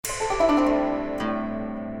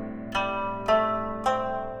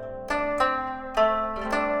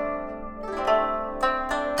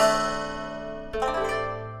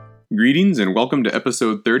Greetings and welcome to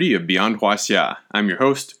episode 30 of Beyond Huaxia. I'm your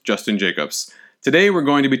host, Justin Jacobs. Today we're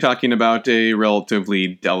going to be talking about a relatively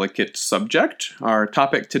delicate subject. Our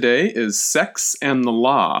topic today is sex and the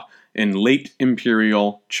law in late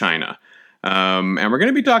imperial China. And we're going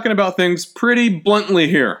to be talking about things pretty bluntly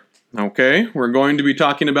here. Okay, we're going to be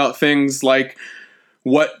talking about things like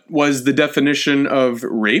what was the definition of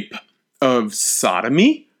rape, of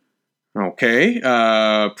sodomy,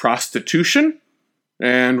 prostitution,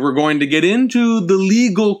 and we're going to get into the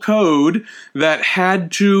legal code that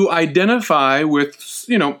had to identify with,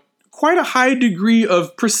 quite a high degree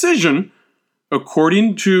of precision,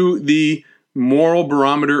 according to the moral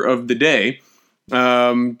barometer of the day,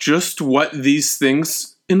 just what these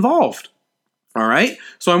things involved. All right?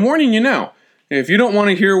 So I'm warning you now. If you don't want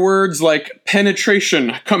to hear words like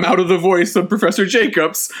penetration come out of the voice of Professor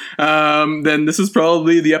Jacobs, then this is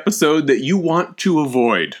probably the episode that you want to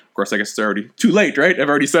avoid. Of course, I guess it's already too late, right? I've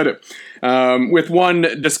already said it. With one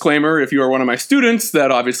disclaimer, if you are one of my students, that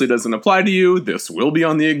obviously doesn't apply to you. This will be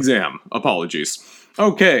on the exam. Apologies.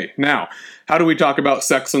 Okay, now, how do we talk about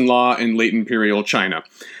sex and law in late imperial China?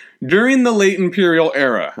 During the late imperial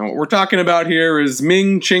era, and what we're talking about here is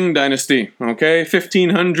Ming-Qing dynasty,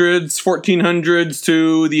 1500s, 1400s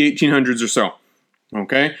to the 1800s or so,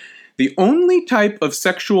 The only type of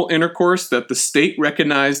sexual intercourse that the state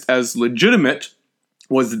recognized as legitimate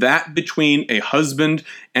was that between a husband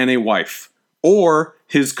and a wife, or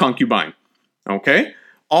his concubine,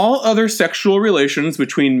 All other sexual relations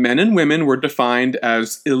between men and women were defined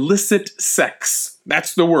as illicit sex.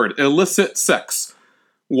 That's the word, illicit sex.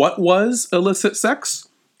 What was illicit sex?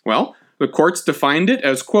 Well, the courts defined it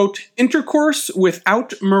as, quote, intercourse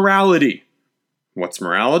without morality. What's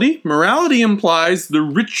morality? Morality implies the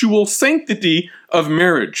ritual sanctity of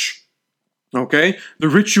marriage. The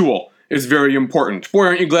ritual is very important. Boy,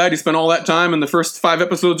 aren't you glad you spent all that time in the first 5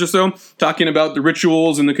 episodes or so talking about the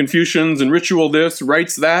rituals and the Confucians and ritual this,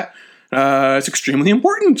 rites that. It's extremely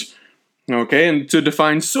important. And to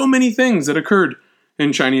define so many things that occurred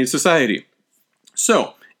in Chinese society.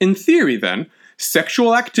 So, in theory then,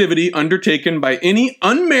 sexual activity undertaken by any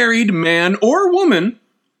unmarried man or woman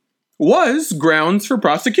was grounds for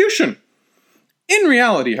prosecution. In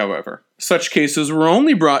reality, however, such cases were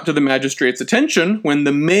only brought to the magistrate's attention when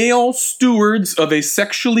the male stewards of a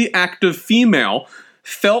sexually active female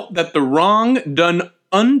felt that the wrong done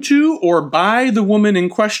unto or by the woman in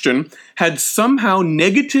question had somehow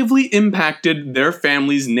negatively impacted their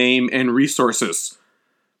family's name and resources.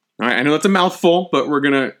 All right, I know that's a mouthful, but we're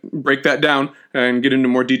going to break that down and get into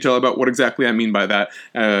more detail about what exactly I mean by that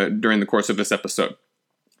during the course of this episode.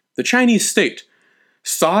 The Chinese state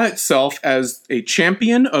saw itself as a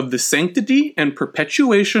champion of the sanctity and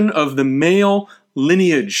perpetuation of the male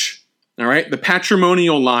lineage, the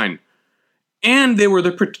patrimonial line. And they were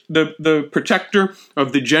the protector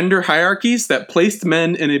of the gender hierarchies that placed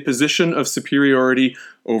men in a position of superiority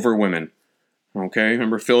over women.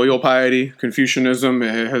 Remember filial piety, Confucianism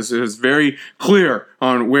is very clear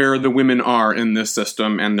on where the women are in this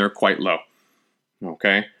system, and they're quite low.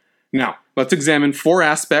 Now, let's examine 4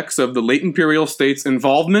 aspects of the late imperial state's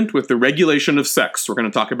involvement with the regulation of sex. We're going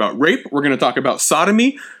to talk about rape, we're going to talk about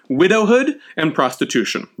sodomy, widowhood, and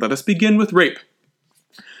prostitution. Let us begin with rape.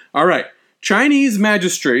 All right. Chinese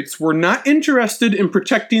magistrates were not interested in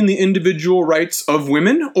protecting the individual rights of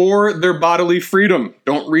women or their bodily freedom.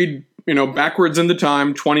 Don't read backwards into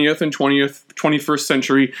time, 20th and 21st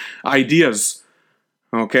century ideas,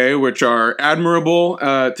 which are admirable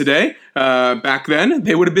today. Back then,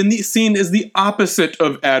 they would have been seen as the opposite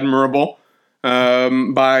of admirable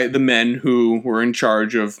by the men who were in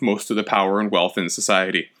charge of most of the power and wealth in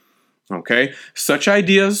society. Such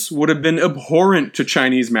ideas would have been abhorrent to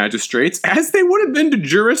Chinese magistrates, as they would have been to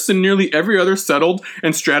jurists in nearly every other settled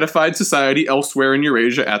and stratified society elsewhere in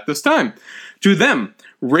Eurasia at this time. To them,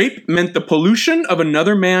 rape meant the pollution of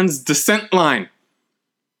another man's descent line.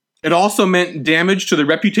 It also meant damage to the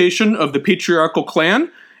reputation of the patriarchal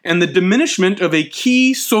clan and the diminishment of a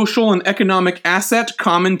key social and economic asset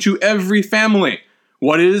common to every family.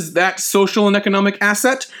 What is that social and economic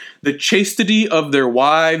asset? The chastity of their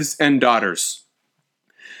wives and daughters.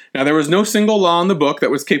 Now, there was no single law in the book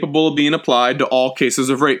that was capable of being applied to all cases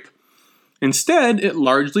of rape. Instead, it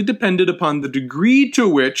largely depended upon the degree to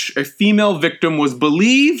which a female victim was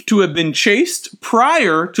believed to have been chaste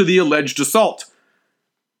prior to the alleged assault.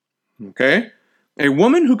 A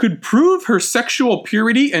woman who could prove her sexual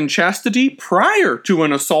purity and chastity prior to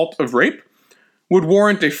an assault of rape would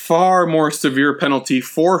warrant a far more severe penalty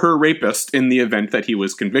for her rapist in the event that he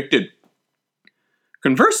was convicted.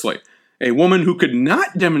 Conversely, a woman who could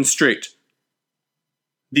not demonstrate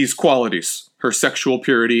these qualities, her sexual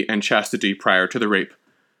purity and chastity prior to the rape,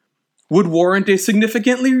 would warrant a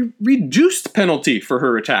significantly reduced penalty for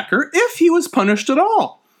her attacker if he was punished at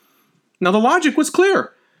all. Now, the logic was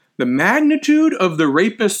clear. The magnitude of the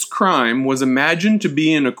rapist's crime was imagined to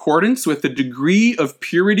be in accordance with the degree of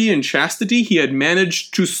purity and chastity he had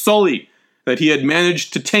managed to sully, that he had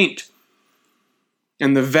managed to taint.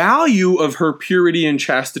 And the value of her purity and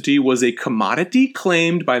chastity was a commodity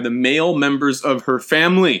claimed by the male members of her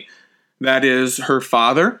family. That is, her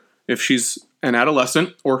father, if she's an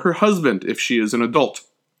adolescent, or her husband, if she is an adult.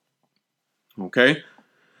 Okay?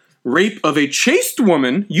 Rape of a chaste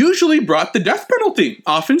woman usually brought the death penalty,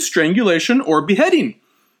 often strangulation or beheading,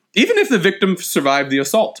 even if the victim survived the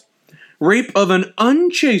assault. Rape of an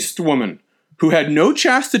unchaste woman who had no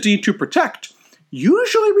chastity to protect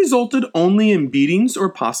usually resulted only in beatings or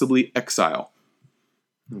possibly exile.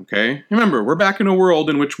 Okay? Remember, we're back in a world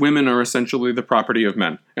in which women are essentially the property of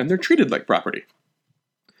men, and they're treated like property.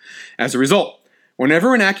 As a result,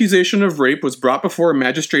 whenever an accusation of rape was brought before a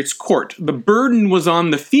magistrate's court, the burden was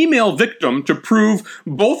on the female victim to prove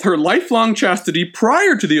both her lifelong chastity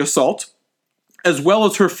prior to the assault, as well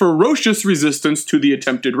as her ferocious resistance to the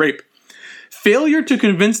attempted rape. Failure to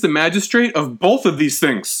convince the magistrate of both of these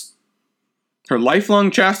things, her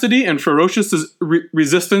lifelong chastity and ferocious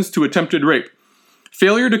resistance to attempted rape,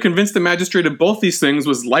 failure to convince the magistrate of both these things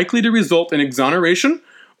was likely to result in exoneration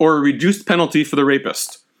or a reduced penalty for the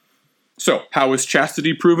rapist. So, how was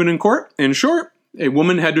chastity proven in court? In short, a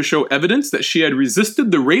woman had to show evidence that she had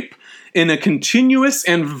resisted the rape in a continuous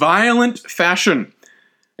and violent fashion.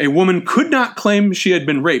 A woman could not claim she had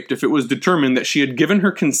been raped if it was determined that she had given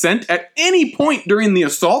her consent at any point during the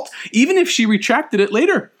assault, even if she retracted it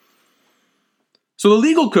later. So the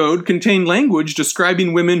legal code contained language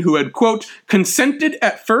describing women who had, quote, consented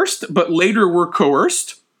at first but later were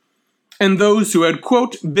coerced, and those who had,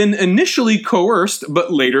 quote, been initially coerced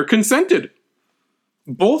but later consented.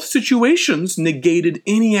 Both situations negated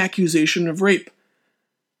any accusation of rape.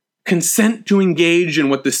 Consent to engage in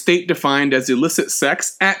what the state defined as illicit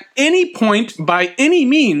sex at any point by any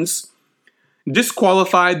means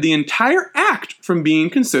disqualified the entire act from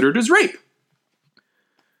being considered as rape.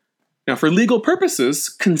 Now, for legal purposes,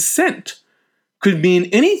 consent could mean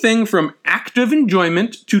anything from active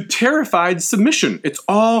enjoyment to terrified submission. It's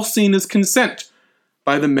all seen as consent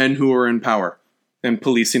by the men who are in power and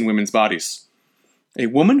policing women's bodies. A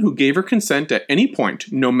woman who gave her consent at any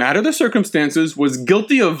point, no matter the circumstances, was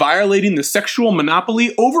guilty of violating the sexual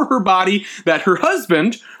monopoly over her body that her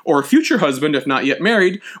husband, or future husband if not yet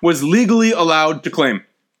married, was legally allowed to claim.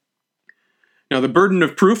 Now, the burden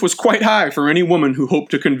of proof was quite high for any woman who hoped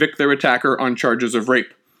to convict their attacker on charges of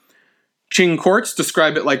rape. Qing courts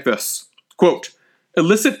describe it like this, quote,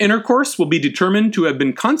 illicit intercourse will be determined to have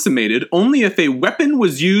been consummated only if a weapon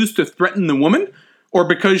was used to threaten the woman or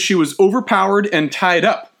because she was overpowered and tied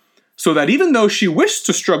up, so that even though she wished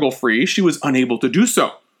to struggle free, she was unable to do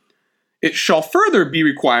so. It shall further be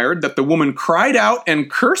required that the woman cried out and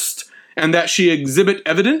cursed, and that she exhibit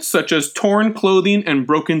evidence such as torn clothing and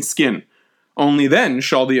broken skin. Only then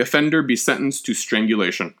shall the offender be sentenced to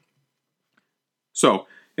strangulation. So,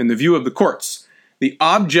 in the view of the courts, the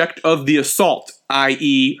object of the assault,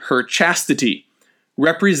 i.e., her chastity,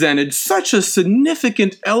 represented such a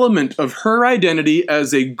significant element of her identity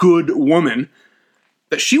as a good woman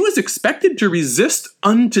that she was expected to resist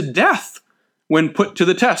unto death when put to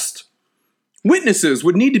the test. Witnesses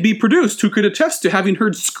would need to be produced who could attest to having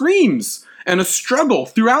heard screams and a struggle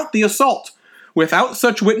throughout the assault. Without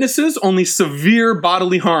such witnesses, only severe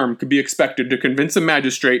bodily harm could be expected to convince a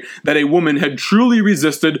magistrate that a woman had truly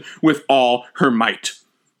resisted with all her might.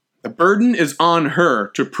 The burden is on her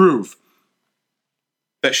to prove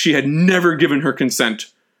that she had never given her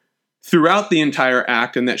consent throughout the entire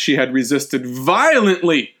act and that she had resisted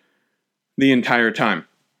violently the entire time.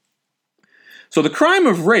 So the crime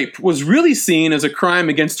of rape was really seen as a crime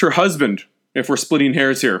against her husband. If we're splitting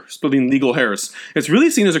hairs here, splitting legal hairs, it's really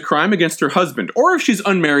seen as a crime against her husband, or if she's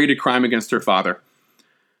unmarried, a crime against her father.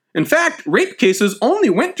 In fact, rape cases only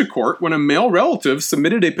went to court when a male relative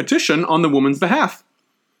submitted a petition on the woman's behalf.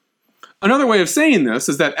 Another way of saying this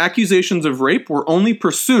is that accusations of rape were only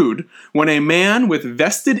pursued when a man with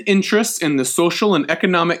vested interests in the social and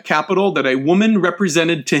economic capital that a woman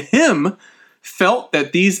represented to him felt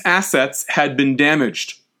that these assets had been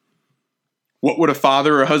damaged. What would a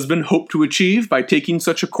father or husband hope to achieve by taking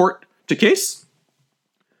such a court to case?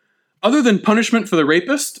 Other than punishment for the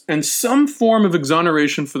rapist and some form of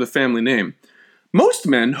exoneration for the family name, most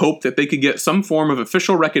men hoped that they could get some form of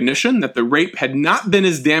official recognition that the rape had not been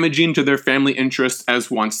as damaging to their family interests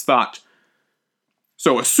as once thought.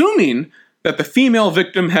 So assuming that the female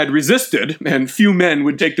victim had resisted, and few men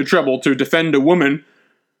would take the trouble to defend a woman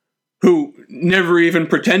who never even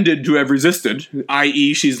pretended to have resisted,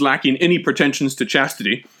 i.e., she's lacking any pretensions to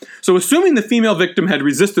chastity. So assuming the female victim had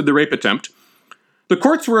resisted the rape attempt, the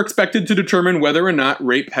courts were expected to determine whether or not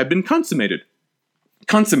rape had been consummated.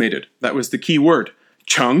 Consummated, that was the key word,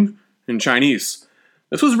 cheng in Chinese.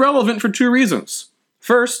 This was relevant for two reasons.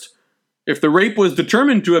 First, if the rape was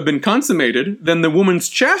determined to have been consummated, then the woman's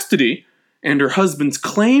chastity and her husband's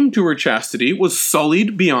claim to her chastity was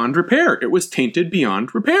sullied beyond repair. It was tainted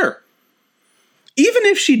beyond repair. Even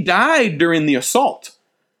if she died during the assault,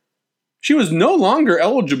 she was no longer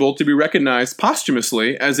eligible to be recognized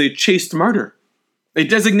posthumously as a chaste martyr, a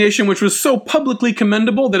designation which was so publicly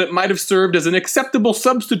commendable that it might have served as an acceptable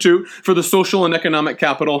substitute for the social and economic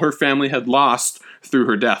capital her family had lost through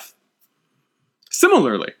her death.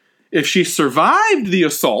 Similarly, if she survived the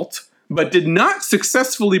assault but did not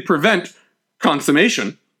successfully prevent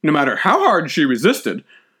consummation, no matter how hard she resisted,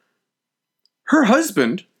 her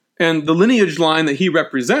husband and the lineage line that he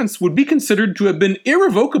represents would be considered to have been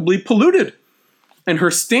irrevocably polluted, and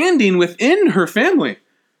her standing within her family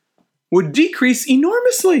would decrease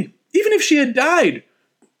enormously, even if she had died.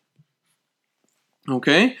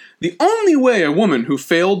 Okay? The only way a woman who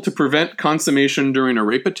failed to prevent consummation during a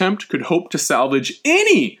rape attempt could hope to salvage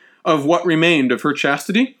any of what remained of her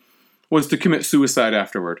chastity was to commit suicide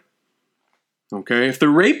afterward. Okay? If the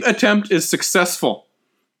rape attempt is successful,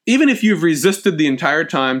 even if you've resisted the entire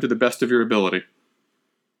time to the best of your ability,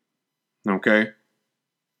 okay,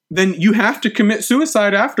 then you have to commit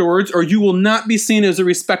suicide afterwards, or you will not be seen as a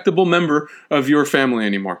respectable member of your family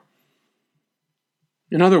anymore.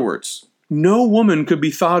 In other words, no woman could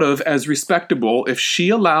be thought of as respectable if she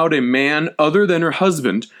allowed a man other than her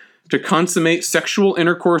husband to consummate sexual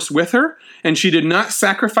intercourse with her, and she did not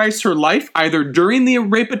sacrifice her life either during the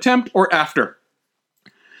rape attempt or after.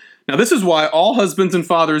 Now, this is why all husbands and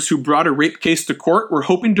fathers who brought a rape case to court were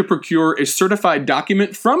hoping to procure a certified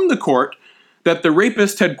document from the court that the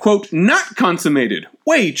rapist had, quote, not consummated,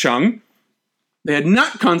 Wei Cheng. They had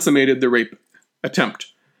not consummated the rape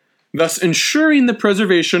attempt, thus ensuring the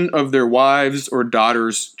preservation of their wives' or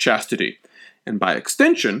daughters' chastity, and by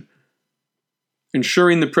extension,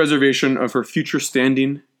 ensuring the preservation of her future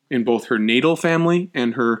standing in both her natal family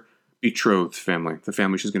and her betrothed family, the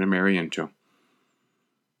family she's going to marry into.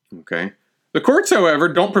 Okay. The courts, however,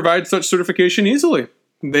 don't provide such certification easily.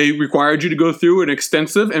 They required you to go through an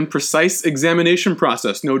extensive and precise examination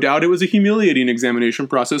process. No doubt it was a humiliating examination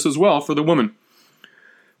process as well for the woman.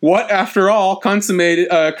 What, after all,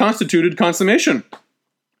 constituted consummation?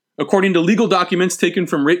 According to legal documents taken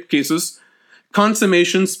from rape cases,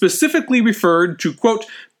 consummation specifically referred to, quote,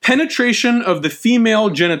 penetration of the female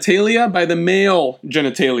genitalia by the male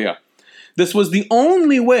genitalia. This was the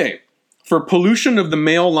only way for pollution of the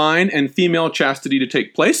male line and female chastity to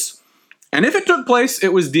take place, and if it took place,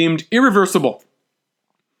 it was deemed irreversible.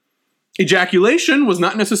 Ejaculation was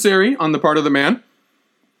not necessary on the part of the man,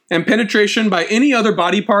 and penetration by any other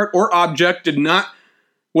body part or object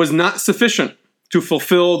was not sufficient to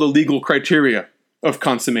fulfill the legal criteria of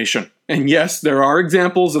consummation. And yes, there are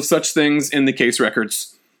examples of such things in the case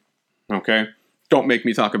records. Okay? Don't make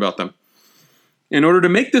me talk about them. In order to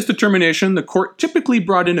make this determination, the court typically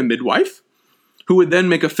brought in a midwife, who would then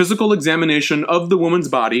make a physical examination of the woman's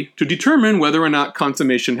body to determine whether or not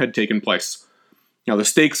consummation had taken place. Now, the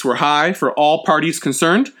stakes were high for all parties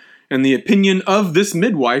concerned, and the opinion of this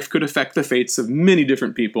midwife could affect the fates of many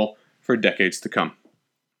different people for decades to come.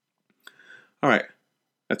 All right,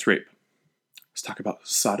 that's rape. Let's talk about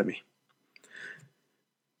sodomy.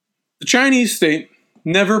 The Chinese state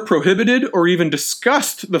never prohibited or even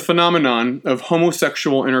discussed the phenomenon of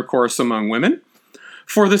homosexual intercourse among women,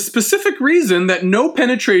 for the specific reason that no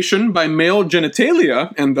penetration by male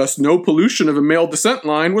genitalia, and thus no pollution of a male descent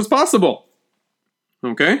line, was possible.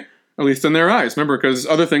 Okay? At least in their eyes. Remember, because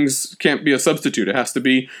other things can't be a substitute. It has to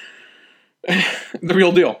be the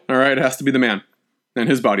real deal, all right? It has to be the man and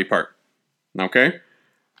his body part. Okay?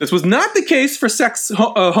 This was not the case for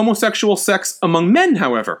homosexual sex among men,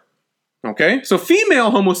 however. Okay? So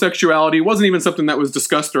female homosexuality wasn't even something that was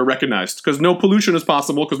discussed or recognized, because no pollution is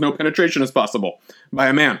possible, because no penetration is possible by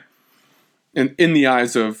a man in the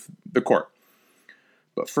eyes of the court.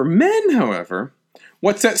 But for men, however,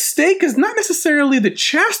 what's at stake is not necessarily the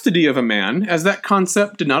chastity of a man, as that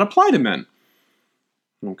concept did not apply to men.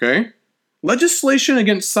 Okay? Legislation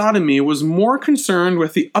against sodomy was more concerned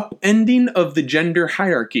with the upending of the gender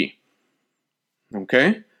hierarchy.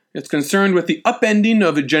 Okay? It's concerned with the upending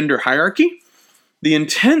of a gender hierarchy The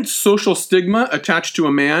intense social stigma attached to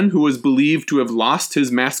a man who was believed to have lost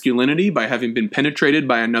his masculinity by having been penetrated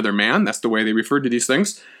by another man, that's the way they referred to these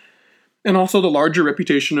things, and also the larger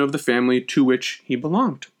reputation of the family to which he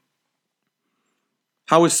belonged.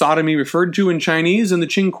 How is sodomy referred to in Chinese in the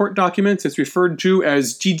Qing court documents? It's referred to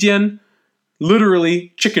as jijian,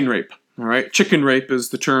 literally chicken rape. All right, chicken rape is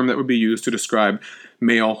the term that would be used to describe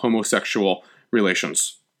male homosexual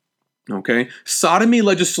relations. Okay, sodomy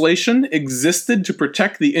legislation existed to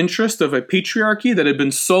protect the interest of a patriarchy that had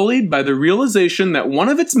been sullied by the realization that one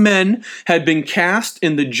of its men had been cast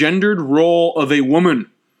in the gendered role of a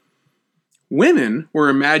woman. Women were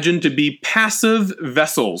imagined to be passive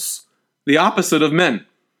vessels, the opposite of men.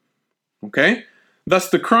 Okay? Thus,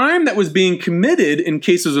 the crime that was being committed in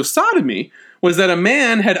cases of sodomy was that a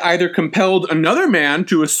man had either compelled another man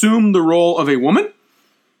to assume the role of a woman,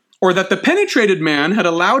 or that the penetrated man had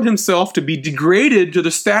allowed himself to be degraded to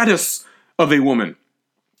the status of a woman.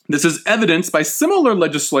 This is evidenced by similar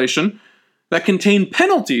legislation that contained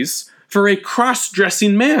penalties for a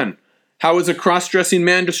cross-dressing man. How is a cross-dressing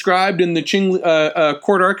man described in the Qing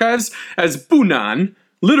court archives? As bunan,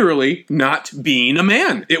 literally not being a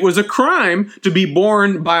man. It was a crime to be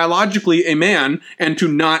born biologically a man and to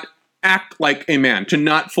not act like a man, to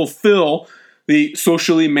not fulfill the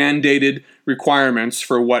socially mandated requirements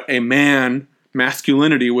for what a man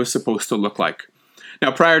masculinity was supposed to look like.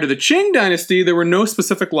 Now, prior to the Qing dynasty, there were no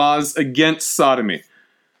specific laws against sodomy.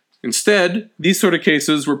 Instead, these sort of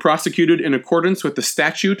cases were prosecuted in accordance with the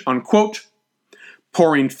statute on, quote,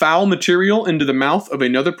 pouring foul material into the mouth of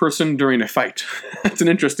another person during a fight. That's an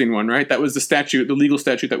interesting one, right? That was the statute, the legal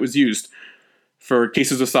statute that was used for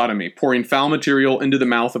cases of sodomy, pouring foul material into the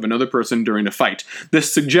mouth of another person during a fight.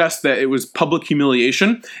 This suggests that it was public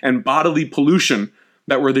humiliation and bodily pollution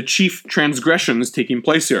that were the chief transgressions taking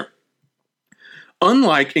place here.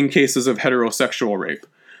 Unlike in cases of heterosexual rape,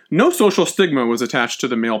 no social stigma was attached to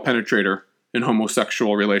the male penetrator in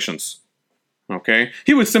homosexual relations. Okay?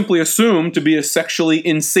 He was simply assumed to be a sexually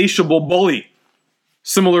insatiable bully,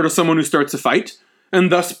 similar to someone who starts a fight, and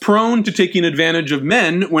thus prone to taking advantage of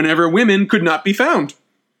men whenever women could not be found.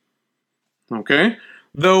 Okay?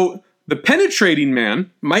 Though the penetrating man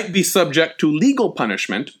might be subject to legal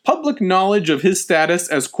punishment, public knowledge of his status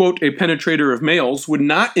as, quote, a penetrator of males would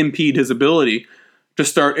not impede his ability to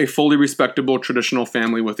start a fully respectable traditional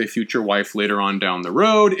family with a future wife later on down the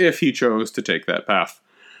road if he chose to take that path.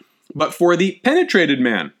 But for the penetrated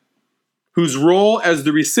man, whose role as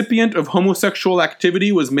the recipient of homosexual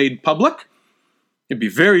activity was made public, it'd be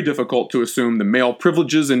very difficult to assume the male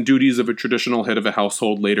privileges and duties of a traditional head of a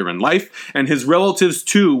household later in life, and his relatives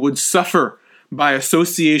too would suffer by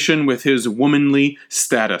association with his womanly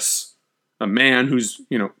status. A man who's,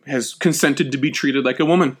 has consented to be treated like a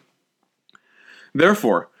woman.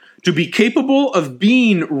 Therefore, to be capable of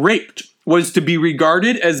being raped was to be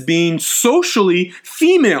regarded as being socially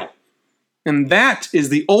female. And that is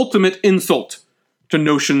the ultimate insult to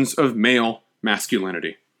notions of male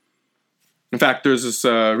masculinity. In fact, there's this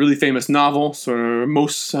really famous novel,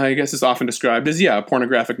 I guess it's often described as, a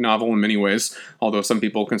pornographic novel in many ways, although some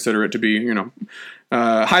people consider it to be,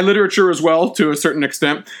 high literature as well to a certain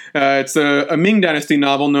extent. It's a Ming Dynasty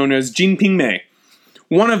novel known as Jin Ping Mei.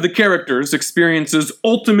 One of the characters experiences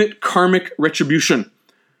ultimate karmic retribution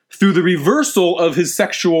through the reversal of his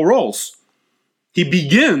sexual roles. He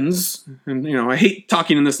begins, and I hate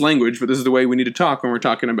talking in this language, but this is the way we need to talk when we're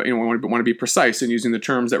talking about, we want to be precise in using the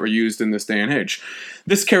terms that were used in this day and age.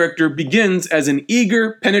 This character begins as an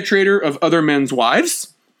eager penetrator of other men's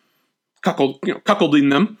wives, cuckolding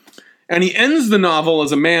them, and he ends the novel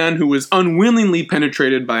as a man who is unwillingly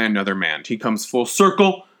penetrated by another man. He comes full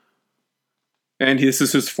circle, and this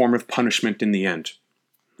is his form of punishment in the end.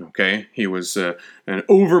 Okay, he was an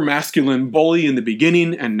over-masculine bully in the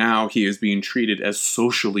beginning, and now he is being treated as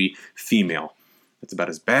socially female. That's about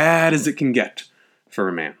as bad as it can get for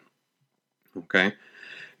a man. Okay,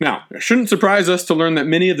 now, it shouldn't surprise us to learn that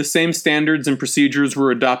many of the same standards and procedures were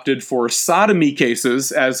adopted for sodomy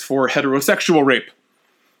cases as for heterosexual rape.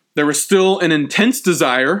 There was still an intense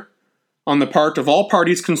desire on the part of all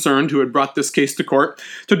parties concerned who had brought this case to court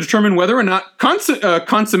to determine whether or not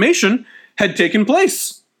consummation had taken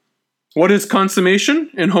place. What is consummation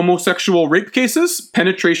in homosexual rape cases?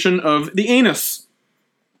 Penetration of the anus.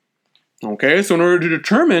 Okay, so in order to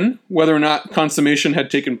determine whether or not consummation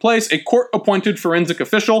had taken place, a court-appointed forensic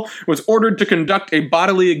official was ordered to conduct a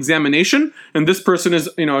bodily examination, and this person is,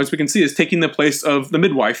 as we can see, is taking the place of the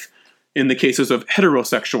midwife in the cases of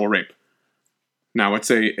heterosexual rape. Now,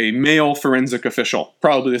 it's a male forensic official,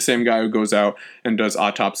 probably the same guy who goes out and does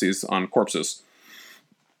autopsies on corpses.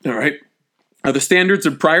 All right. The standards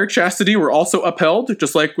of prior chastity were also upheld,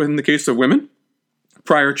 just like in the case of women.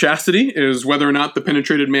 Prior chastity is whether or not the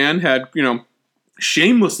penetrated man had,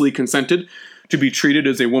 shamelessly consented to be treated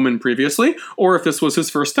as a woman previously, or if this was his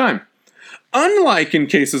first time. Unlike in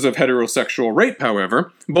cases of heterosexual rape,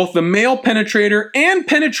 however, both the male penetrator and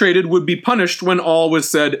penetrated would be punished when all was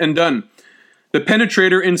said and done. The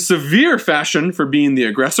penetrator in severe fashion for being the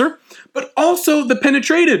aggressor, but also the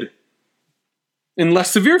penetrated. In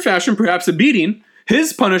less severe fashion, perhaps a beating,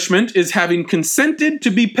 his punishment is having consented to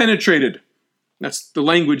be penetrated. That's the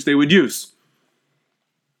language they would use.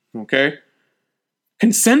 Okay?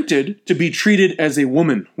 Consented to be treated as a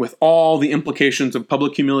woman, with all the implications of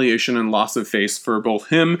public humiliation and loss of face for both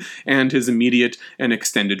him and his immediate and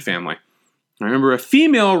extended family. Remember, a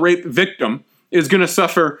female rape victim is going to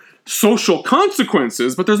suffer social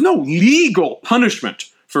consequences, but there's no legal punishment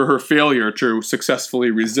for her failure to successfully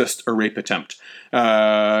resist a rape attempt.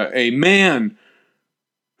 A man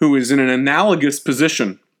who is in an analogous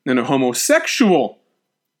position in a homosexual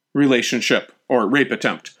relationship or rape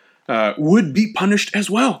attempt would be punished as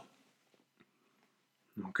well.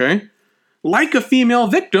 Okay? Like a female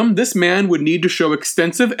victim, this man would need to show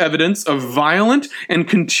extensive evidence of violent and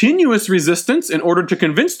continuous resistance in order to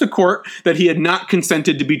convince the court that he had not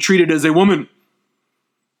consented to be treated as a woman.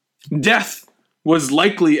 Death was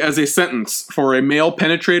likely as a sentence for a male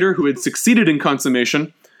penetrator who had succeeded in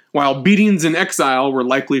consummation, while beatings in exile were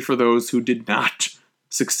likely for those who did not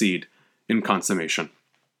succeed in consummation.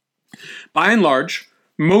 By and large,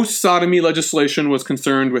 most sodomy legislation was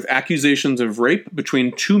concerned with accusations of rape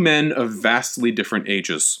between two men of vastly different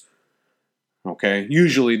ages. Okay,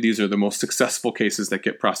 usually these are the most successful cases that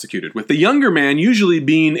get prosecuted, with the younger man usually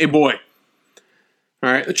being a boy.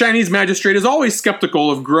 All right, the Chinese magistrate is always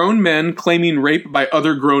skeptical of grown men claiming rape by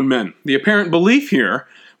other grown men. The apparent belief here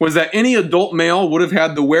was that any adult male would have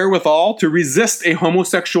had the wherewithal to resist a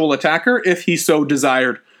homosexual attacker if he so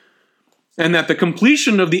desired, and that the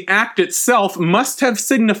completion of the act itself must have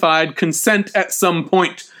signified consent at some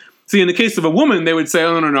point. See, in the case of a woman, they would say,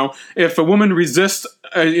 oh, no. If a woman resists,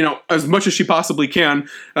 as much as she possibly can,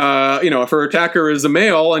 if her attacker is a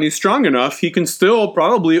male and he's strong enough, he can still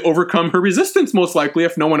probably overcome her resistance, most likely,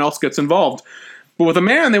 if no one else gets involved. But with a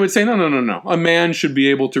man, they would say, no. A man should be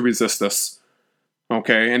able to resist this.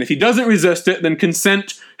 Okay, and if he doesn't resist it, then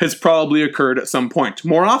consent has probably occurred at some point.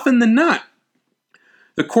 More often than not,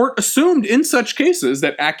 the court assumed in such cases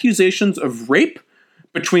that accusations of rape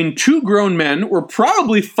between two grown men were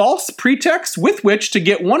probably false pretexts with which to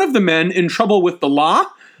get one of the men in trouble with the law,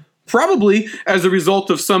 probably as a result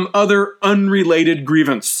of some other unrelated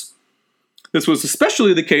grievance. This was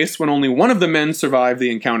especially the case when only one of the men survived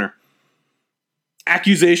the encounter.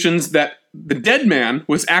 Accusations that the dead man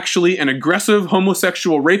was actually an aggressive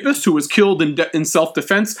homosexual rapist who was killed in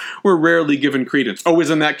self-defense were rarely given credence. Oh,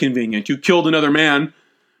 isn't that convenient? You killed another man.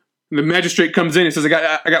 The magistrate comes in and says,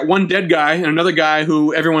 I got one dead guy and another guy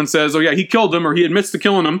who everyone says, oh yeah, he killed him or he admits to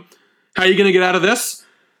killing him. How are you going to get out of this?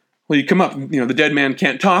 Well, you come up, the dead man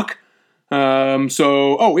can't talk. He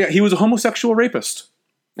was a homosexual rapist.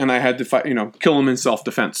 And I had to fight, kill him in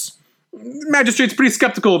self-defense. Magistrate's pretty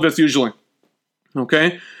skeptical of this usually.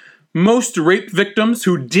 Okay? Most rape victims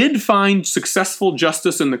who did find successful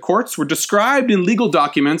justice in the courts were described in legal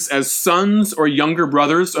documents as sons or younger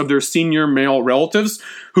brothers of their senior male relatives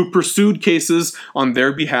who pursued cases on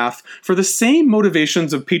their behalf for the same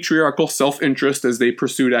motivations of patriarchal self-interest as they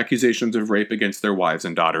pursued accusations of rape against their wives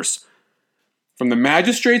and daughters. From the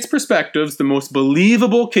magistrate's perspectives, the most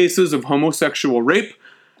believable cases of homosexual rape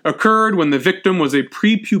occurred when the victim was a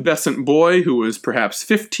prepubescent boy who was perhaps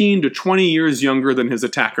 15 to 20 years younger than his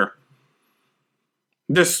attacker.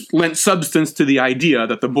 This lent substance to the idea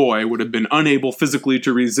that the boy would have been unable physically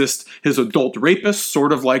to resist his adult rapist,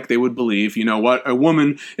 sort of like they would believe, a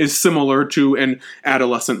woman is similar to an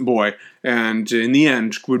adolescent boy, and in the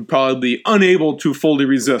end would probably be unable to fully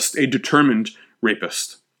resist a determined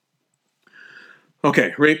rapist.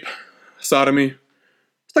 Okay, rape, sodomy.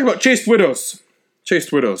 Let's talk about chaste widows.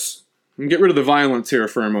 Chaste widows. And get rid of the violence here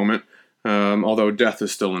for a moment, although death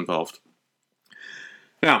is still involved.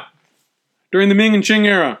 Now, during the Ming and Qing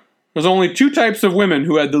era, there's only two types of women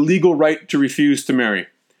who had the legal right to refuse to marry.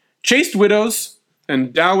 Chaste widows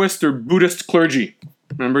and Taoist or Buddhist clergy.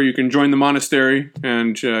 Remember, you can join the monastery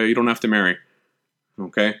and you don't have to marry.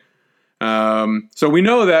 Okay? So we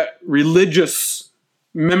know that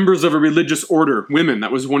members of a religious order, women,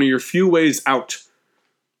 that was one of your few ways out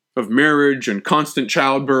of marriage and constant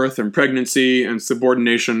childbirth and pregnancy and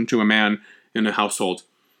subordination to a man in a household.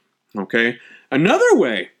 Okay? Another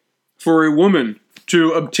way for a woman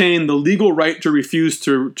to obtain the legal right to refuse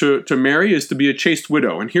to marry is to be a chaste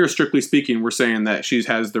widow. And here, strictly speaking, we're saying that she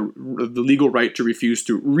has the legal right to refuse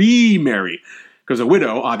to remarry, because a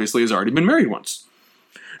widow obviously has already been married once.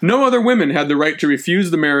 No other women had the right to refuse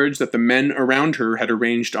the marriage that the men around her had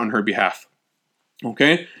arranged on her behalf.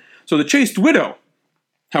 Okay? So the chaste widow,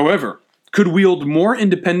 however, could wield more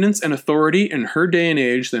independence and authority in her day and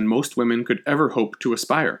age than most women could ever hope to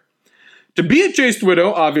aspire. To be a chaste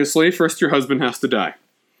widow, obviously, first your husband has to die.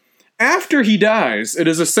 After he dies, it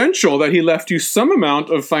is essential that he left you some amount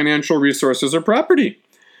of financial resources or property.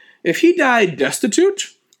 If he died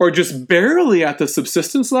destitute, or just barely at the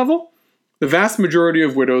subsistence level, the vast majority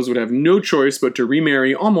of widows would have no choice but to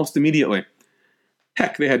remarry almost immediately.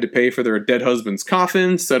 Heck, they had to pay for their dead husband's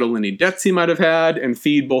coffin, settle any debts he might have had, and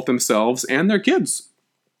feed both themselves and their kids.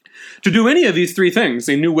 To do any of these three things,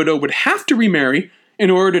 a new widow would have to remarry in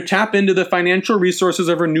order to tap into the financial resources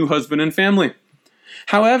of her new husband and family.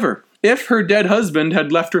 However, if her dead husband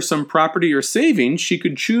had left her some property or savings, she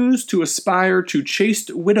could choose to aspire to chaste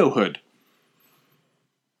widowhood.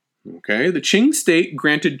 Okay, the Qing state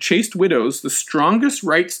granted chaste widows the strongest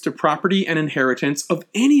rights to property and inheritance of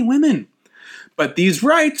any women. But these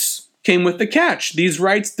rights came with the catch. These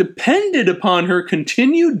rights depended upon her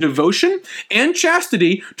continued devotion and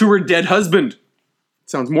chastity to her dead husband.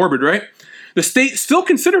 Sounds morbid, right? The state still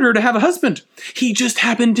considered her to have a husband. He just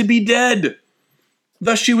happened to be dead.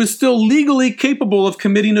 Thus, she was still legally capable of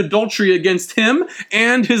committing adultery against him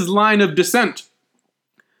and his line of descent.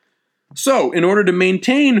 So, in order to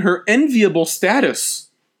maintain her enviable status,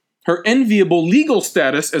 her enviable legal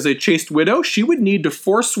status as a chaste widow, she would need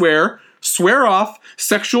to swear off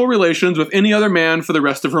sexual relations with any other man for the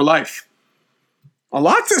rest of her life. A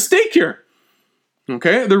lot's at stake here.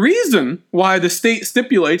 Okay, the reason why the state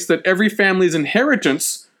stipulates that every family's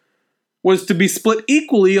inheritance was to be split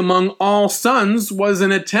equally among all sons was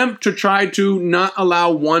an attempt to try to not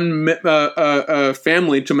allow one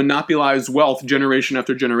family to monopolize wealth generation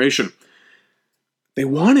after generation. They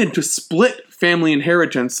wanted to split family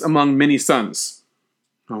inheritance among many sons,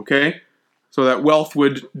 okay, so that wealth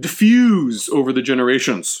would diffuse over the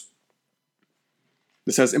generations.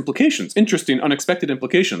 This has implications, interesting, unexpected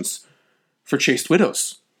implications for chaste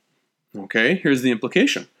widows. Okay, here's the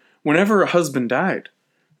implication. Whenever a husband died,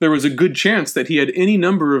 there was a good chance that he had any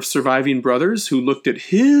number of surviving brothers who looked at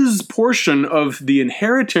his portion of the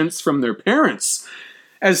inheritance from their parents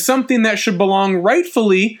as something that should belong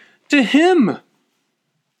rightfully to him.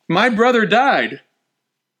 My brother died.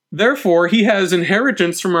 Therefore, he has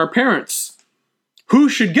inheritance from our parents. Who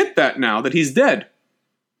should get that now that he's dead?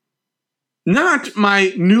 Not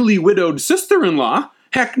my newly widowed sister-in-law.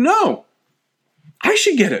 Heck no. I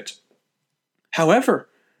should get it. However,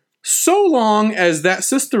 so long as that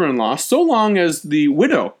sister-in-law, so long as the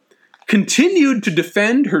widow continued to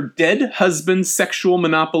defend her dead husband's sexual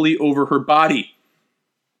monopoly over her body,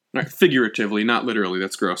 right, figuratively, not literally,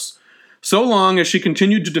 that's gross. So long as she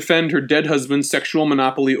continued to defend her dead husband's sexual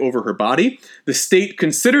monopoly over her body, the state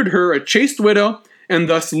considered her a chaste widow and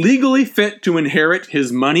thus legally fit to inherit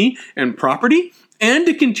his money and property and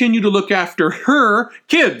to continue to look after her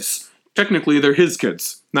kids. Technically, they're his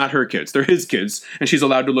kids, not her kids. They're his kids, and she's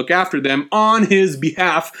allowed to look after them on his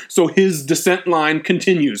behalf, so his descent line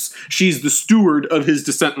continues. She's the steward of his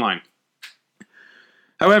descent line.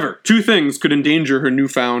 However, two things could endanger her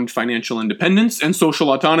newfound financial independence and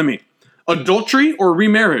social autonomy: adultery or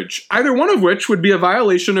remarriage, either one of which would be a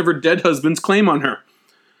violation of her dead husband's claim on her.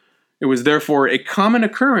 It was therefore a common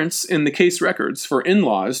occurrence in the case records for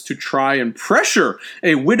in-laws to try and pressure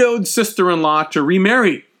a widowed sister-in-law to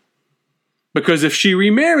remarry. Because if she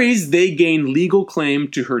remarries, they gain legal claim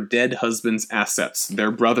to her dead husband's assets,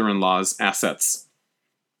 their brother-in-law's assets.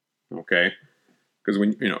 Okay?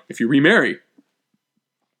 Because if you remarry,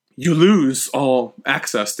 you lose all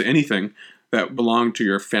access to anything that belonged to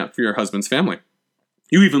your husband's family.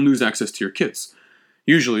 You even lose access to your kids.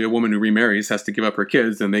 Usually a woman who remarries has to give up her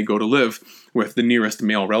kids and they go to live with the nearest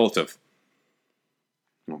male relative.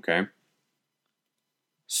 Okay?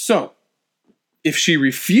 So, if she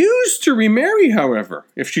refused to remarry, however,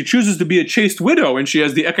 if she chooses to be a chaste widow and she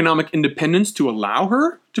has the economic independence to allow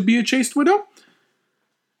her to be a chaste widow,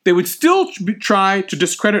 they would still try to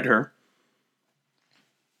discredit her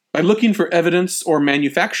by looking for evidence or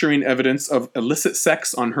manufacturing evidence of illicit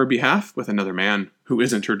sex on her behalf with another man who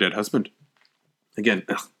isn't her dead husband. Again,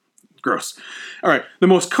 gross. All right, the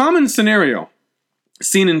most common scenario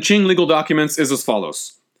seen in Qing legal documents is as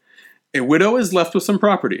follows. A widow is left with some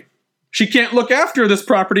property. She can't look after this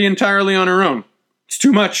property entirely on her own. It's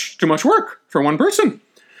too much work for one person.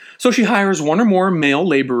 So she hires one or more male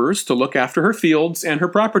laborers to look after her fields and her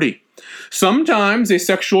property. Sometimes a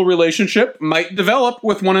sexual relationship might develop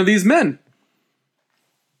with one of these men.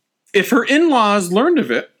 If her in-laws learned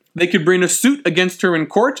of it, they could bring a suit against her in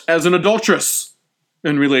court as an adulteress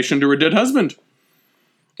in relation to her dead husband.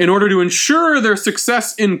 In order to ensure their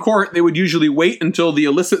success in court, they would usually wait until the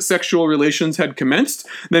illicit sexual relations had commenced,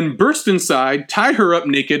 then burst inside, tie her up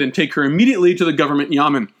naked, and take her immediately to the government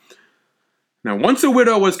yamen. Now, once a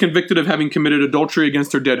widow was convicted of having committed adultery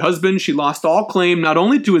against her dead husband, she lost all claim not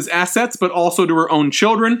only to his assets, but also to her own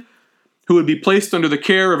children, who would be placed under the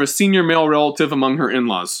care of a senior male relative among her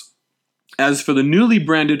in-laws. As for the newly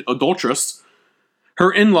branded adulteress,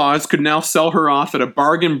 her in-laws could now sell her off at a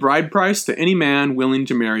bargain bride price to any man willing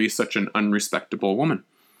to marry such an unrespectable woman.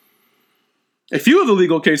 A few of the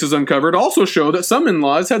legal cases uncovered also show that some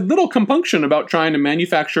in-laws had little compunction about trying to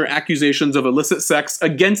manufacture accusations of illicit sex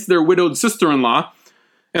against their widowed sister-in-law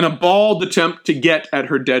in a bald attempt to get at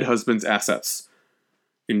her dead husband's assets.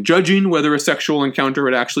 In judging whether a sexual encounter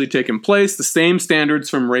had actually taken place, the same standards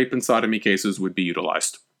from rape and sodomy cases would be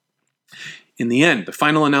utilized. In the end, the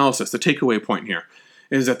final analysis, the takeaway point here,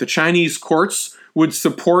 is that the Chinese courts would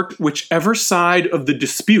support whichever side of the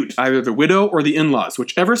dispute, either the widow or the in-laws,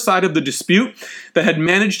 whichever side of the dispute that had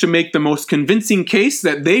managed to make the most convincing case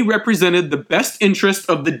that they represented the best interest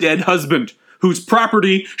of the dead husband, whose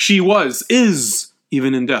property she is,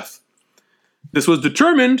 even in death. This was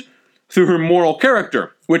determined through her moral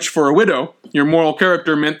character, which for a widow, your moral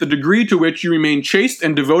character meant the degree to which you remained chaste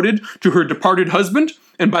and devoted to her departed husband,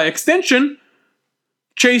 and by extension,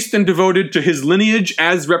 chaste and devoted to his lineage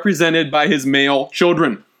as represented by his male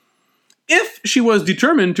children. If she was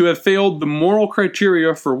determined to have failed the moral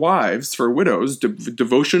criteria for wives, for widows,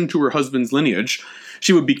 devotion to her husband's lineage,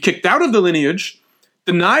 she would be kicked out of the lineage,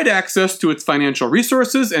 denied access to its financial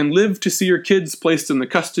resources, and live to see her kids placed in the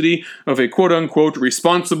custody of a quote-unquote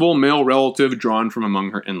responsible male relative drawn from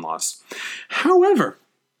among her in-laws. However,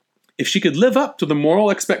 if she could live up to the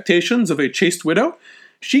moral expectations of a chaste widow,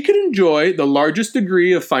 she could enjoy the largest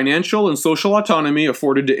degree of financial and social autonomy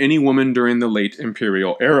afforded to any woman during the late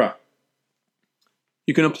imperial era.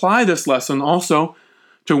 You can apply this lesson also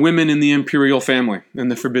to women in the imperial family in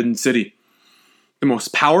the Forbidden City. The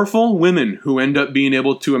most powerful women who end up being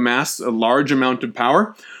able to amass a large amount of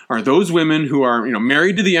power are those women who are,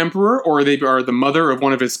 married to the emperor, or they are the mother of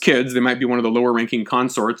one of his kids. They might be one of the lower ranking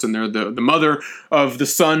consorts, and they're the mother of the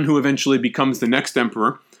son who eventually becomes the next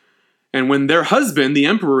emperor. And when their husband, the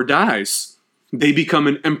emperor, dies, they become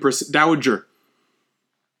an empress dowager.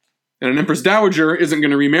 And an empress dowager isn't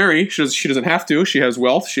going to remarry. She doesn't have to. She has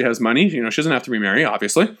wealth. She has money. She doesn't have to remarry,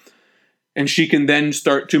 obviously. And she can then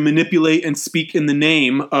start to manipulate and speak in the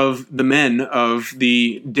name of the men of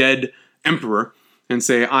the dead emperor and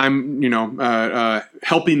say, I'm,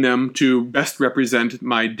 helping them to best represent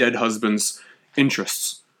my dead husband's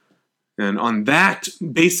interests. And on that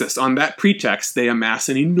basis, on that pretext, they amass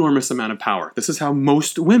an enormous amount of power. This is how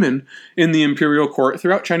most women in the imperial court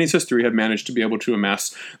throughout Chinese history have managed to be able to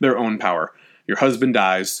amass their own power. Your husband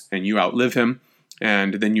dies, and you outlive him,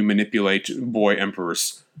 and then you manipulate boy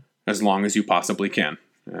emperors as long as you possibly can.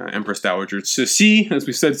 Empress Dowager Cixi, as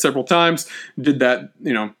we said several times, did that,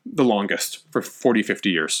 the longest for 40,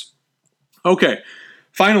 50 years. Okay,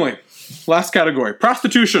 finally, last category,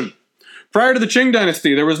 prostitution. Prior to the Qing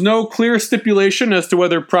dynasty, there was no clear stipulation as to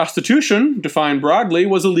whether prostitution, defined broadly,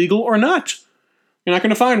 was illegal or not. You're not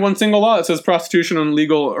going to find one single law that says prostitution is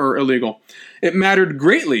legal or illegal. It mattered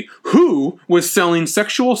greatly who was selling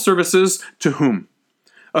sexual services to whom.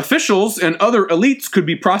 Officials and other elites could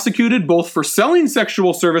be prosecuted both for selling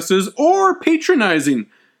sexual services or patronizing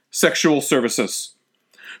sexual services.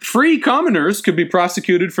 Free commoners could be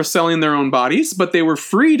prosecuted for selling their own bodies, but they were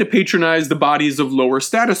free to patronize the bodies of lower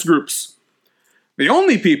status groups. The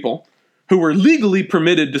only people who were legally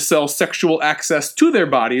permitted to sell sexual access to their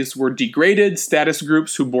bodies were degraded status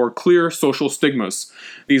groups who bore clear social stigmas.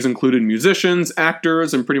 These included musicians,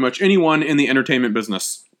 actors, and pretty much anyone in the entertainment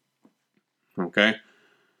business. Okay?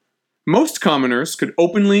 Most commoners could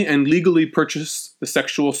openly and legally purchase the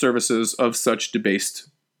sexual services of such debased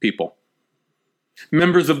people.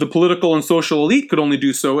 Members of the political and social elite could only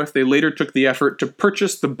do so if they later took the effort to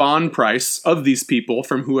purchase the bond price of these people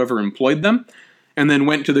from whoever employed them, and then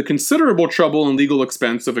went to the considerable trouble and legal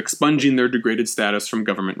expense of expunging their degraded status from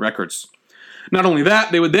government records. Not only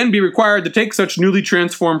that, they would then be required to take such newly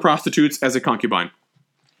transformed prostitutes as a concubine.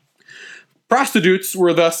 Prostitutes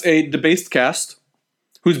were thus a debased caste,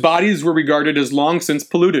 whose bodies were regarded as long since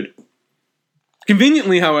polluted.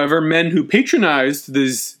 Conveniently, however, men who patronized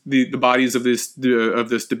the bodies of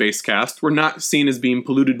this debased caste were not seen as being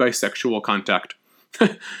polluted by sexual contact.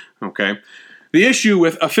 Okay. The issue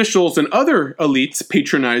with officials and other elites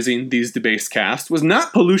patronizing these debased castes was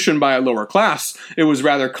not pollution by a lower class. It was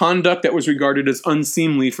rather conduct that was regarded as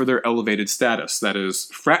unseemly for their elevated status, that is,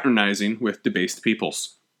 fraternizing with debased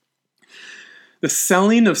peoples. The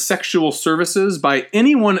selling of sexual services by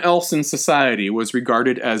anyone else in society was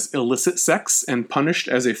regarded as illicit sex and punished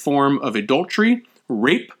as a form of adultery,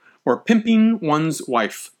 rape, or pimping one's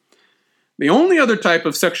wife. The only other type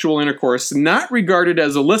of sexual intercourse not regarded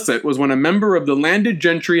as illicit was when a member of the landed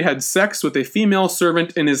gentry had sex with a female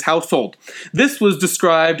servant in his household. This was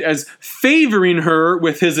described as favoring her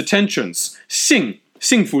with his attentions. Xing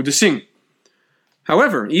fu de xing.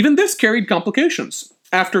 However, even this carried complications.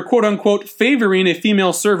 After quote-unquote favoring a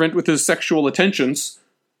female servant with his sexual attentions,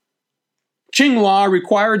 Qing law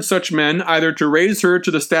required such men either to raise her to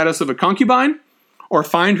the status of a concubine or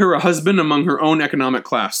find her a husband among her own economic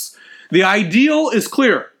class. The ideal is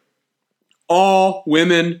clear. All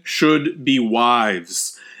women should be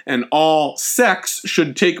wives, and all sex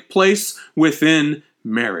should take place within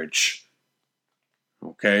marriage.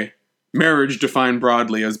 Okay? Marriage defined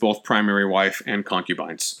broadly as both primary wife and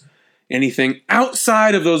concubines. Anything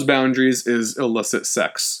outside of those boundaries is illicit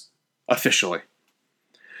sex, officially.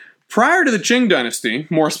 Prior to the Qing dynasty,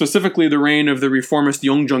 more specifically the reign of the reformist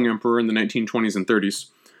Yongzheng Emperor in the 1920s and 30s,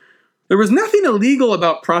 there was nothing illegal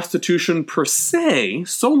about prostitution per se,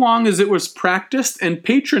 so long as it was practiced and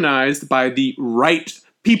patronized by the right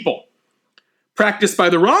people. Practiced by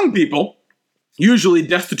the wrong people, usually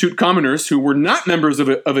destitute commoners who were not members of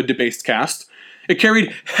a debased caste, it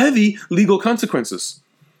carried heavy legal consequences.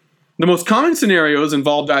 The most common scenarios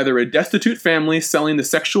involved either a destitute family selling the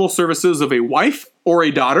sexual services of a wife or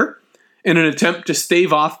a daughter in an attempt to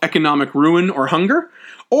stave off economic ruin or hunger,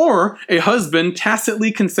 or a husband tacitly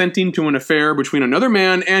consenting to an affair between another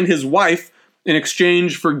man and his wife in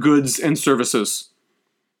exchange for goods and services.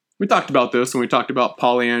 We talked about this when we talked about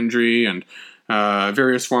polyandry and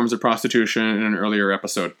various forms of prostitution in an earlier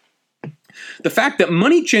episode. The fact that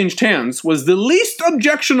money changed hands was the least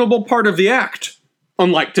objectionable part of the act,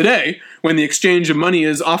 unlike today, when the exchange of money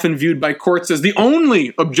is often viewed by courts as the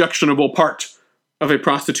only objectionable part of a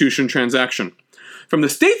prostitution transaction. From the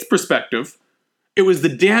state's perspective, it was the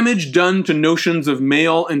damage done to notions of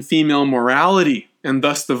male and female morality, and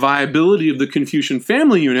thus the viability of the Confucian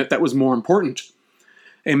family unit, that was more important.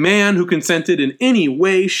 A man who consented in any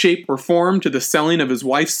way, shape, or form to the selling of his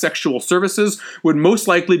wife's sexual services would most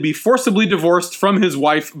likely be forcibly divorced from his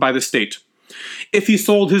wife by the state. If he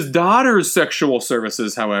sold his daughter's sexual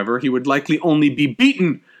services, however, he would likely only be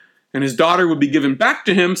beaten, and his daughter would be given back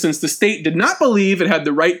to him since the state did not believe it had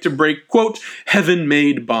the right to break, quote,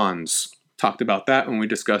 heaven-made bonds. Talked about that when we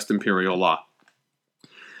discussed imperial law.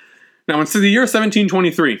 Now, in the year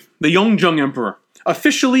 1723, the Yongzheng Emperor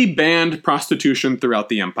officially banned prostitution throughout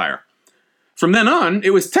the empire. From then on, it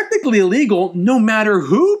was technically illegal no matter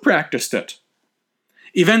who practiced it.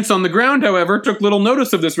 Events on the ground, however, took little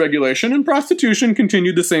notice of this regulation, and prostitution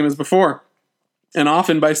continued the same as before, and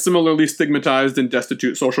often by similarly stigmatized and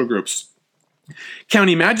destitute social groups.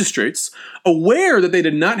 County magistrates, aware that they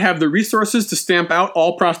did not have the resources to stamp out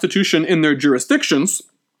all prostitution in their jurisdictions,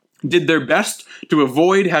 did their best to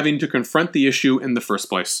avoid having to confront the issue in the first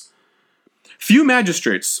place. Few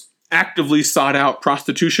magistrates actively sought out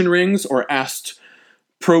prostitution rings or asked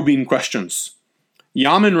probing questions.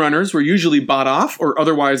 Yamen runners were usually bought off or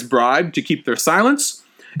otherwise bribed to keep their silence,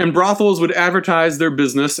 and brothels would advertise their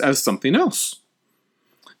business as something else.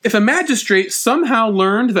 If a magistrate somehow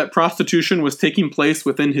learned that prostitution was taking place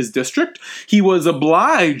within his district, he was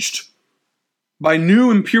obliged, by new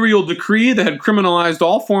imperial decree that had criminalized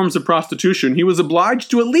all forms of prostitution, he was obliged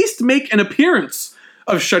to at least make an appearance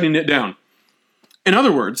of shutting it down. In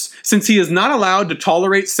other words, since he is not allowed to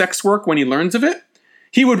tolerate sex work when he learns of it,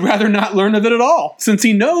 he would rather not learn of it at all, since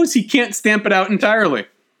he knows he can't stamp it out entirely.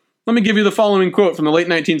 Let me give you the following quote from the late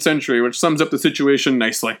 19th century, which sums up the situation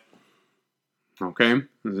nicely. Okay,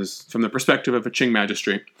 this is from the perspective of a Qing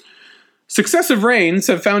magistrate. Successive reigns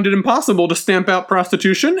have found it impossible to stamp out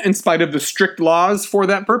prostitution in spite of the strict laws for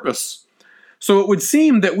that purpose. So it would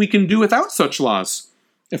seem that we can do without such laws.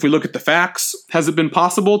 If we look at the facts, has it been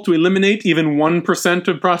possible to eliminate even 1%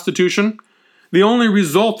 of prostitution? The only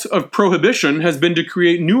result of prohibition has been to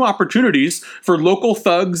create new opportunities for local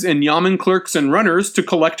thugs and yamen clerks and runners to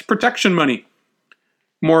collect protection money.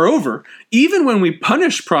 Moreover, even when we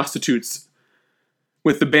punish prostitutes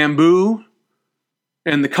with the bamboo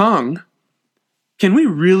and the kong, can we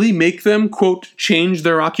really make them, quote, change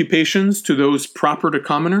their occupations to those proper to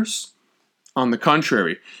commoners? On the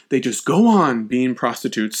contrary, they just go on being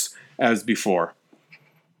prostitutes as before.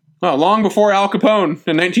 Well, long before Al Capone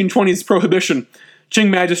and 1920s prohibition, Qing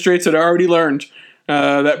magistrates had already learned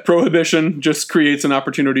that prohibition just creates an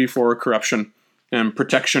opportunity for corruption and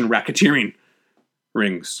protection racketeering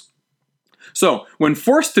rings. So, when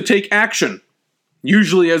forced to take action,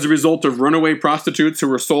 usually as a result of runaway prostitutes who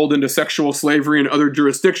were sold into sexual slavery in other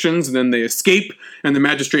jurisdictions, and then they escape, and the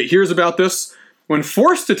magistrate hears about this. When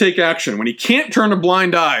forced to take action, when he can't turn a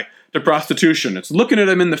blind eye to prostitution, it's looking at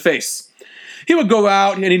him in the face, he would go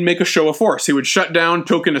out and he'd make a show of force. He would shut down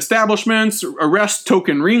token establishments, arrest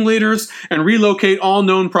token ringleaders, and relocate all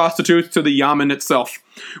known prostitutes to the yamen itself.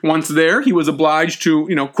 Once there, he was obliged to,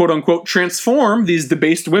 quote-unquote, transform these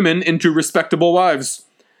debased women into respectable wives.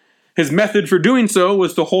 His method for doing so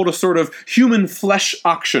was to hold a sort of human flesh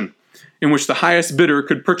auction, in which the highest bidder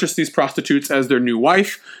could purchase these prostitutes as their new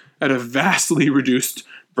wife at a vastly reduced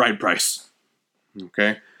bride price.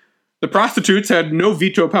 Okay? The prostitutes had no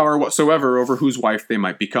veto power whatsoever over whose wife they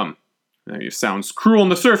might become. It sounds cruel on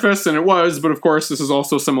the surface, and it was, but of course this is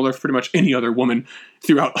also similar to pretty much any other woman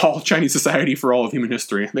throughout all Chinese society for all of human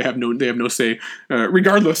history. They have no say,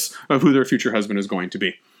 regardless of who their future husband is going to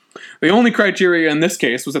be. The only criteria in this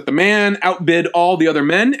case was that the man outbid all the other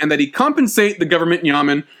men and that he compensate the government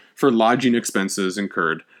yamen for lodging expenses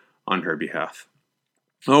incurred on her behalf.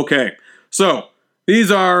 Okay, so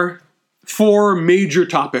these are 4 major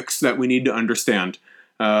topics that we need to understand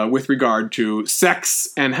with regard to sex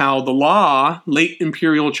and how the law, late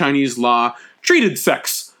imperial Chinese law, treated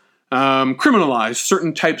sex, criminalized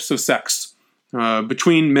certain types of sex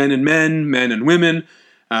between men and women.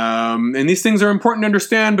 And these things are important to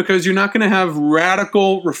understand because you're not going to have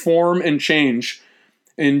radical reform and change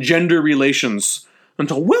in gender relations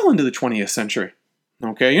until well into the 20th century.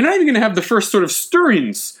 Okay, you're not even going to have the first sort of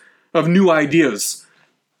stirrings of new ideas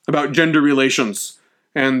about gender relations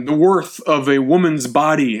and the worth of a woman's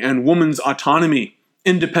body and woman's autonomy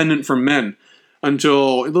independent from men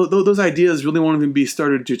until those ideas really won't even be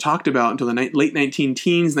started to talked about until the late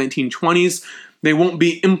 19-teens, 1920s. They won't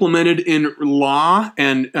be implemented in law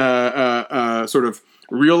and sort of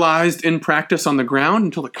realized in practice on the ground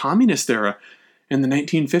until the communist era in the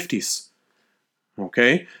 1950s.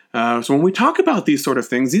 Okay? So when we talk about these sort of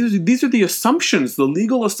things, these are the assumptions, the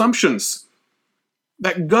legal assumptions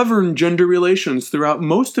that govern gender relations throughout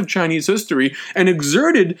most of Chinese history and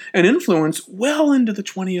exerted an influence well into the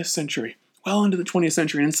 20th century. Well into the 20th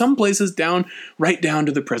century, and in some places right down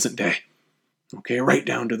to the present day. Okay, right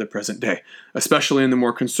down to the present day, especially in the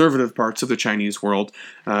more conservative parts of the Chinese world,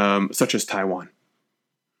 such as Taiwan.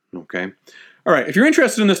 Okay, all right. If you're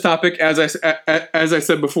interested in this topic, as I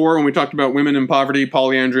said before, when we talked about women in poverty,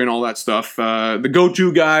 polyandry, and all that stuff, the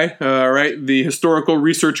go-to guy, right, the historical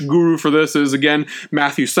research guru for this is again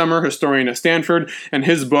Matthew Sommer, historian at Stanford, and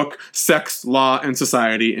his book "Sex, Law, and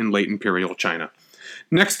Society in Late Imperial China."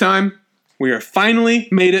 Next time, we are finally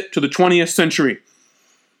made it to the 20th century.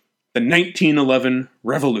 The 1911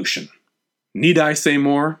 Revolution. Need I say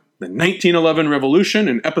more? The 1911 Revolution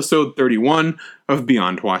in episode 31 of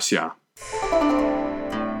Beyond Huaxia.